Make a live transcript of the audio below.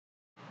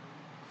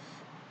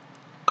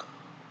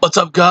What's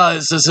up,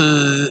 guys? This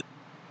is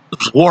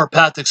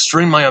Warpath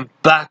Extreme. I am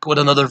back with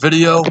another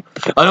video.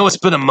 I know it's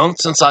been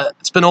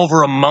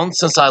over a month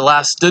since I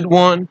last did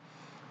one.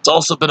 It's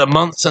also been a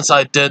month since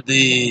I did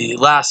the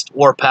last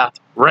Warpath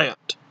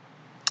rant.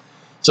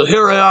 So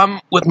here I am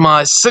with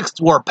my 6th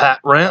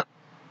Warpath rant.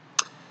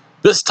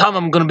 This time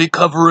I'm going to be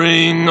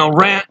covering a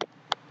rant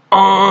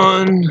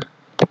on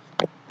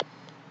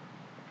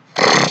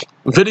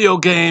video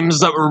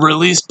games that were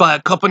released by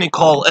a company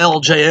called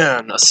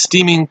LJN, a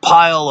steaming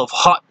pile of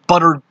hot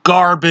buttered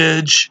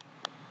garbage,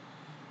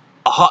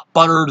 a hot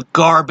buttered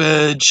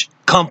garbage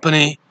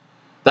company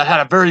that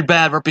had a very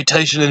bad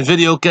reputation in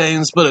video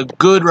games, but a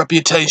good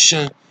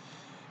reputation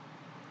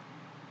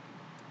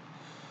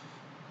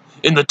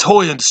in the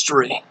toy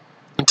industry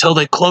until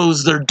they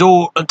closed their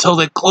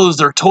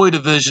toy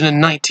division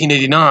in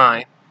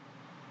 1989.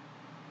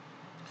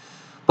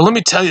 But let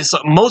me tell you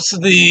something, most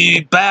of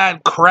the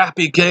bad,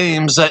 crappy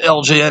games that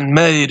LJN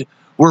made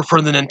were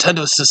for the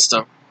Nintendo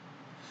system.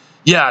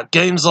 Yeah,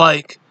 games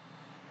like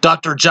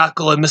Dr.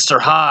 Jekyll and Mr.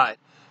 Hyde,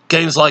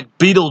 games like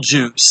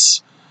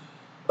Beetlejuice,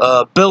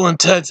 Bill and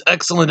Ted's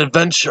Excellent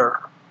Adventure,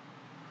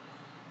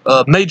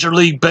 Major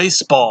League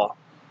Baseball,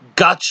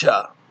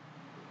 Gotcha,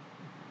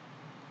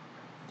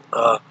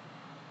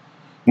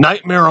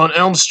 Nightmare on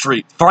Elm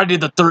Street, Friday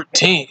the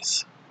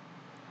 13th.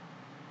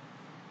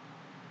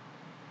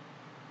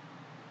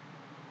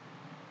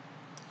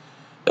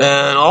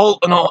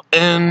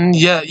 And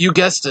yeah, you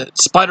guessed it,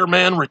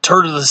 Spider-Man,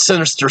 Return of the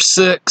Sinister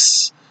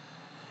Six,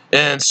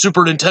 and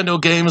Super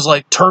Nintendo games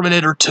like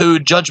Terminator 2,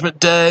 Judgment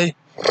Day.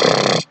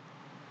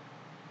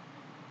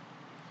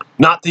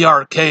 Not the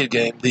arcade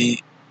game, the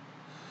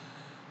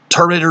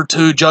Terminator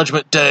 2,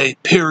 Judgment Day,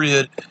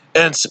 period,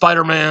 and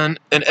Spider-Man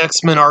and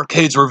X-Men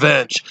Arcade's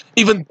Revenge.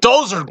 Even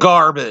those are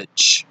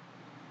garbage.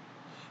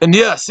 And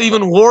yes,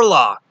 even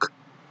Warlock.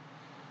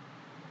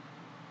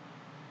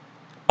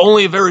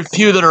 Only a very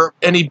few that are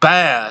any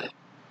bad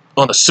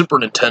on the Super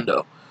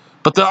Nintendo.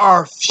 But there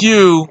are a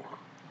few,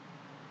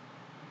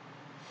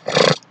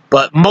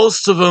 but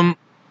most of them,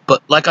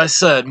 but like I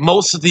said,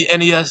 most of the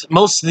NES,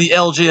 most of the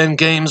LJN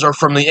games are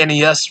from the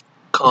NES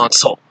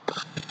console.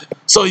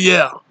 So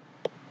yeah,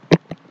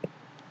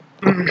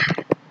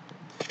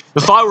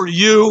 if I were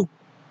you,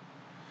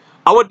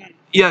 I would,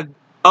 yeah,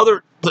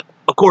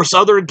 of course,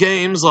 other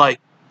games like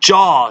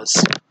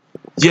Jaws.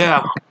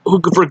 Yeah, who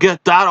could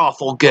forget that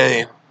awful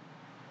game?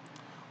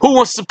 Who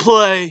wants to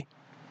play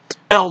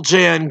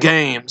LJN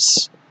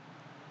games?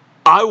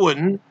 I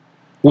wouldn't.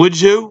 Would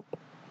you?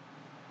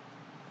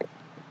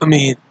 I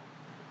mean,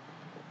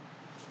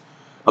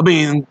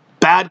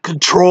 bad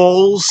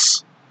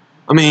controls.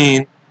 I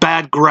mean,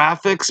 bad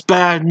graphics,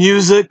 bad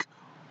music.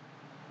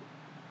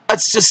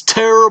 That's just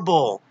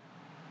terrible.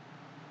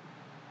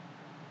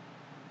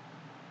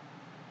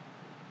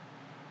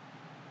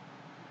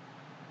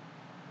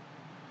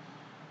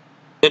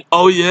 And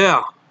oh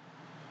yeah,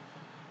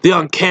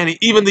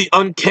 even the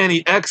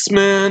Uncanny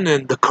X-Men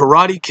and the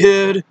Karate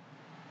Kid.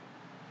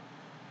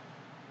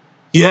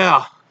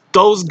 Yeah,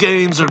 those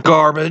games are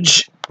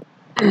garbage.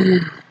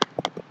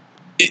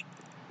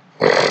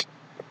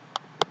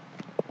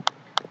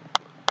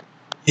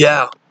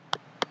 Yeah.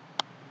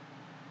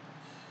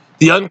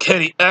 The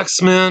Uncanny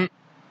X-Men,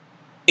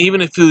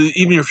 even if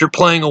you're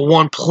playing a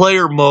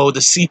one-player mode,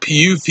 the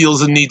CPU feels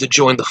the need to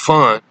join the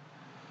fun.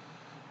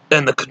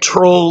 And the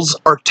controls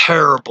are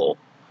terrible.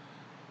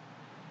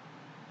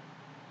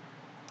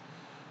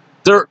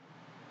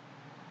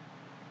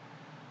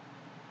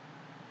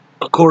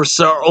 Of course,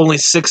 there are only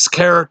 6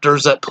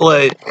 characters that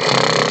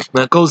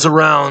goes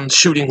around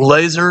shooting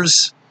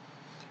lasers.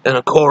 And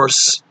of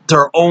course,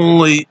 there are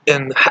only,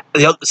 in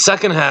the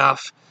second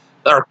half,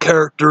 are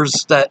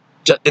characters that,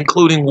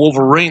 including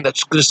Wolverine, that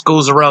just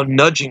goes around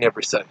nudging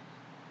everything.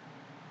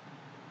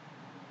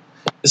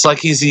 It's like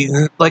he's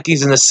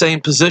in the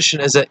same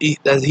position as he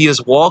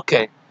is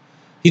walking.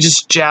 He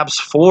just jabs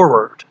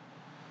forward.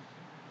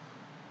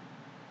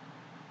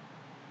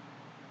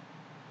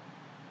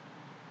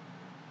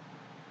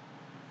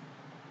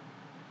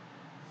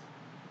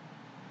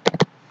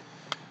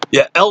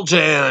 Yeah,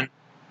 LJN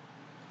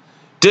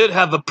did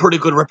have a pretty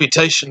good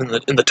reputation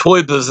in the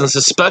toy business,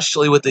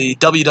 especially with the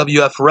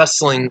WWF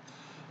wrestling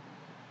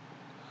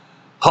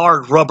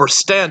hard rubber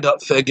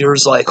stand-up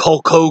figures like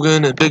Hulk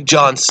Hogan and Big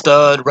John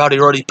Studd, Rowdy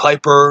Roddy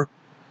Piper,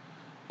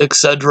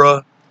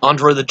 etc.,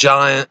 Andre the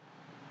Giant,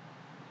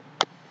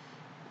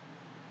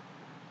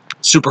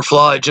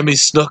 Superfly, Jimmy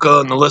Snuka,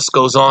 and the list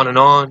goes on and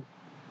on.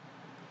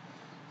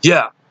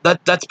 Yeah,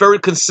 that's very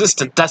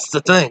consistent. That's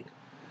the thing.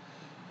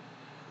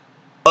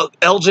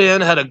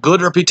 LJN had a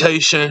good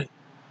reputation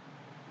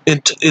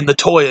in the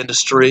toy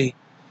industry,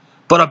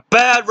 but a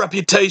bad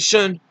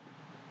reputation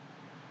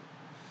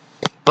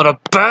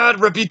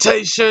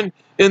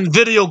in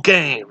video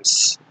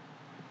games.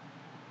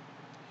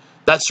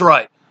 That's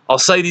right. I'll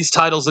say these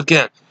titles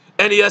again.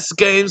 NES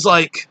games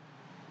like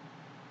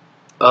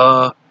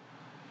WWF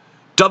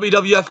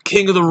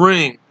King of the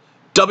Ring,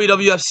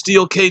 WWF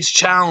Steel Cage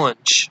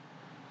Challenge,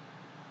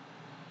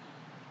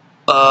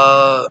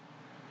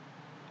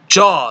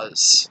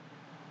 Jaws,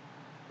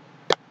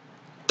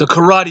 The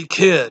Karate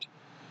Kid,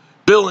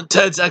 Bill and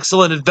Ted's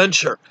Excellent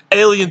Adventure,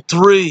 Alien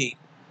 3.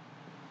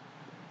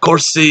 Of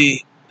course,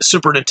 the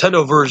Super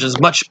Nintendo version is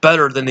much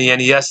better than the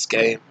NES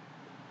game.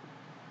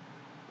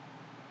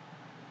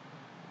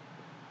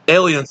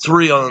 Alien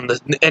 3 on the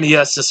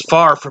NES is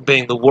far from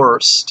being the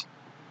worst,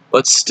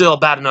 but still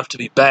bad enough to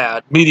be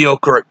bad,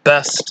 mediocre at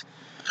best.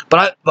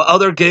 But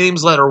other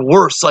games that are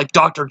worse, like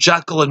Dr.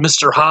 Jekyll and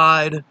Mr.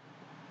 Hyde,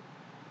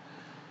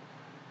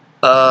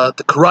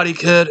 The Karate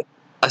Kid,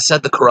 I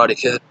said The Karate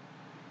Kid,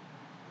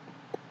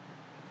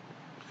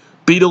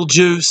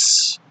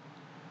 Beetlejuice,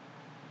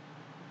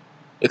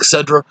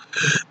 etc.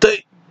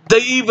 They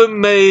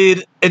even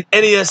made an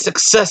NES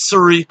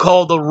accessory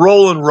called the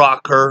Rollin'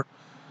 Rocker,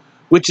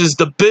 which is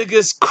the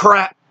biggest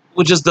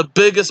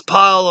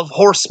pile of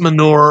horse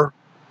manure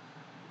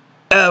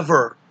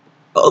ever.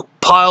 A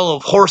pile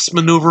of horse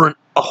manure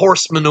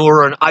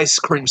and ice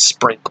cream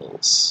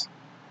sprinkles.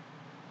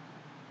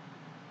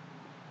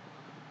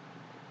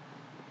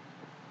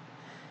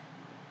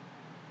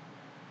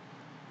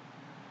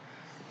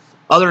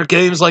 Other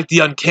games like the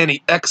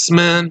Uncanny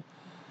X-Men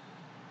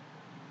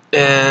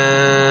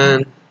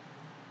and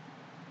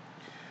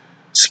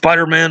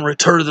Spider-Man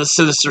Return of the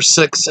Sinister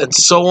Six, and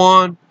so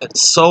on, and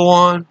so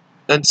on,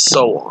 and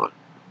so on.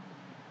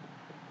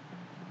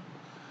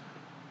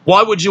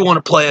 Why would you want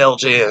to play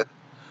LJN?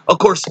 Of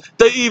course,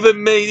 they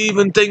even made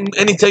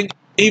anything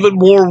even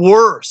more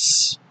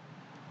worse.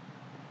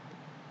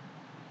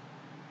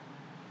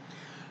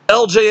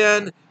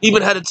 LJN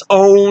even had its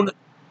own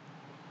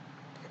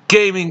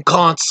gaming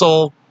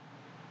console,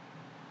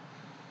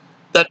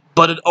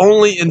 but it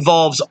only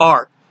involves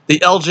art. The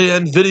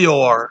LJN video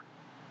art.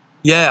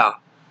 Yeah.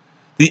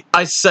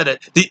 I said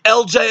it. The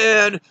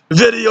LJN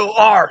video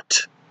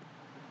art.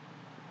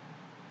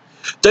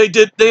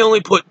 They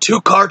only put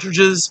 2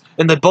 cartridges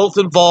and they both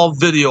involve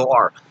video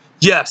art.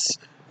 Yes,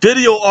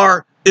 video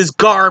art is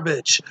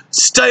garbage.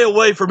 Stay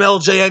away from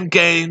LJN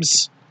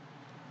games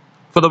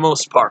for the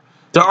most part.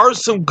 There are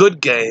some good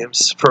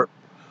games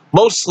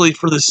mostly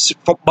for the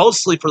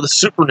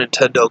Super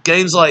Nintendo.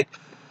 Games like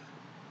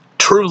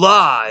True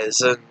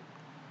Lies and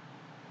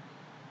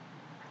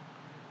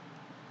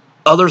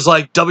others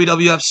like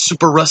WWF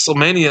Super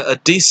WrestleMania, a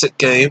decent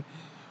game.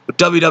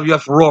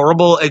 WWF Royal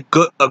Rumble,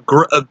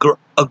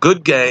 a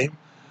good game.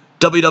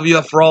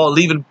 WWF Raw, an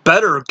even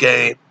better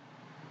game.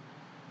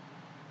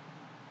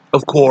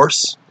 Of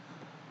course,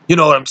 you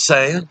know what I'm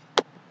saying.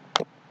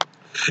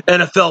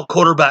 NFL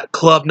Quarterback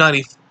Club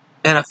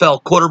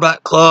NFL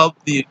Quarterback Club,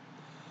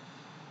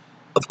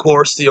 of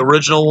course, the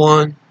original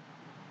one.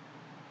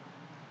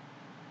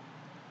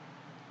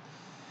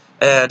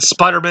 And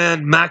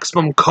Spider-Man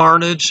Maximum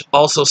Carnage,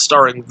 also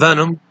starring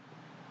Venom.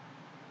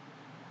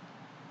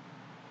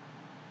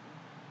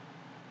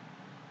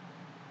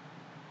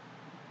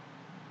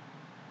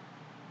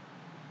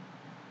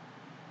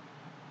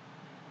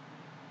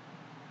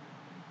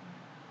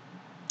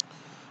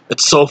 And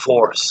so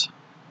forth.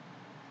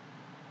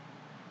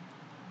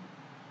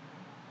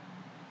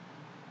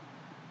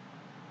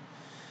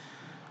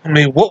 I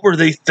mean, what were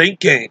they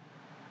thinking?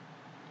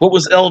 What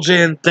was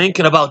LJN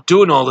thinking about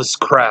doing all this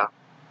crap?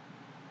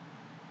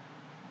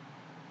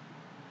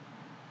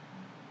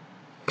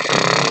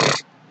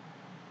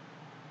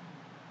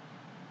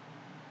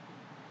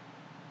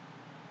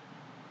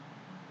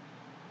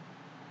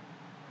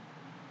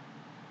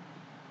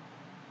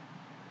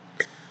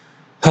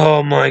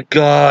 Oh my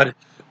God.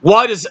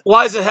 Why does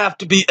it have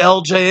to be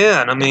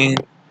LJN? I mean,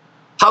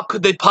 how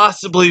could they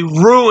possibly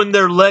ruin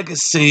their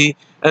legacy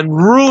and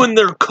ruin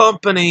their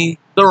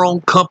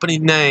own company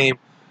name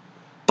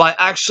by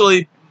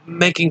actually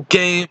making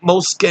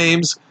most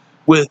games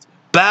with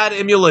bad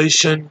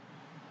emulation,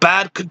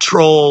 bad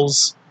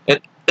controls, and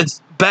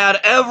it's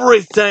bad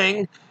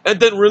everything, and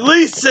then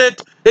release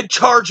it and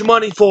charge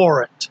money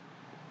for it?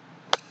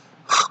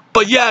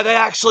 But yeah, they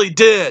actually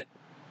did.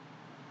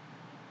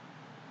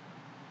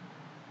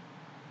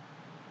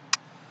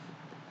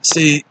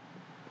 See,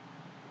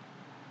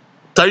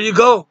 there you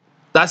go.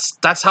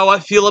 That's how I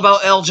feel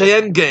about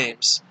LJN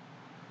games.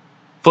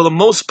 For the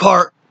most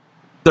part,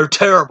 they're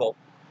terrible.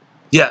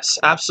 Yes,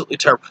 absolutely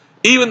terrible.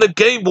 Even the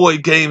Game Boy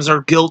games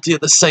are guilty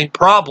of the same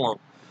problem.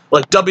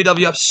 Like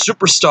WWF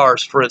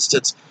Superstars, for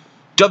instance.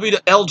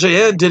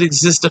 LJN did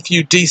exist a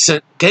few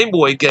decent Game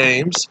Boy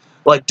games,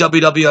 like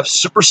WWF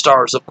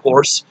Superstars, of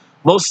course.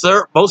 Most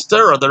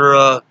their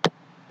other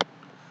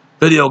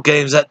video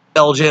games that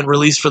LJN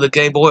released for the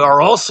Game Boy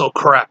are also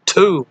crap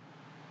too.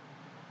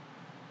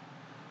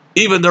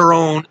 Even their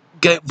own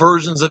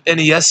versions of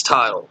NES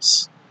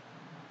titles.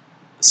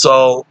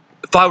 So,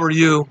 if I were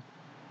you,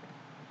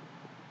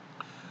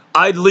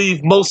 I'd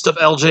leave most of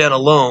LJN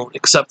alone,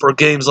 except for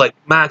games like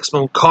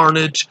Maximum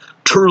Carnage,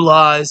 True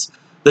Lies,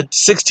 the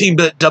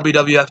 16-bit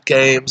WWF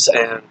games,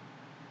 and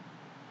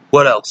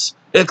what else?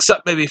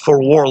 Except maybe for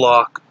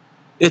Warlock.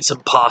 It's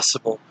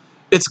impossible.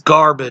 It's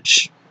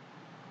garbage,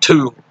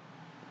 too.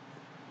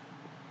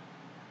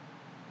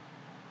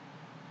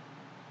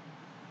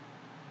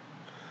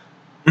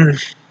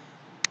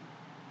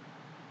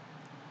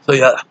 So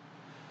yeah,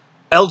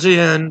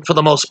 LJN for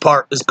the most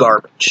part is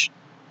garbage.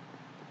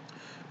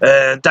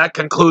 And that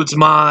concludes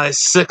my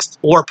 6th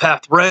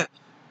Warpath rant,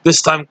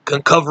 this time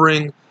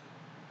covering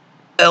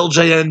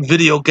LJN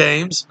video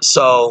games.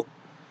 So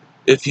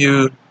if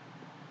you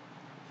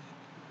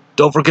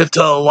don't forget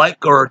to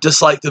like or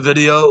dislike the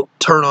video,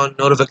 turn on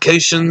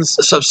notifications,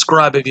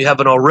 subscribe if you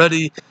haven't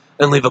already,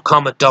 and leave a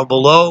comment down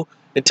below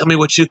and tell me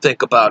what you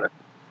think about it.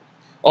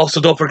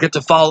 Also, don't forget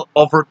to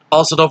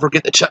don't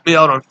forget to check me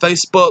out on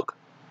Facebook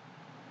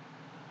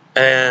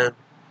and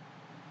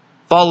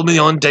follow me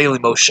on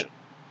Dailymotion.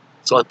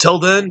 So until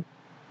then,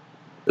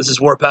 this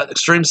is Warpath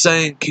Extreme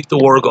saying, keep the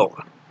war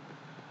going.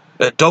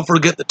 And don't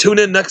forget to tune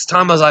in next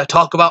time as I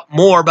talk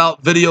more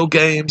about video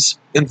games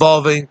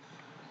involving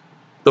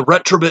the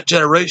Retrobit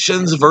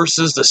generations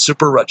versus the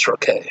Super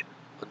Retrocade.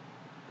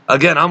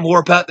 Again, I'm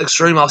Warpath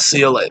Extreme. I'll see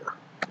you later.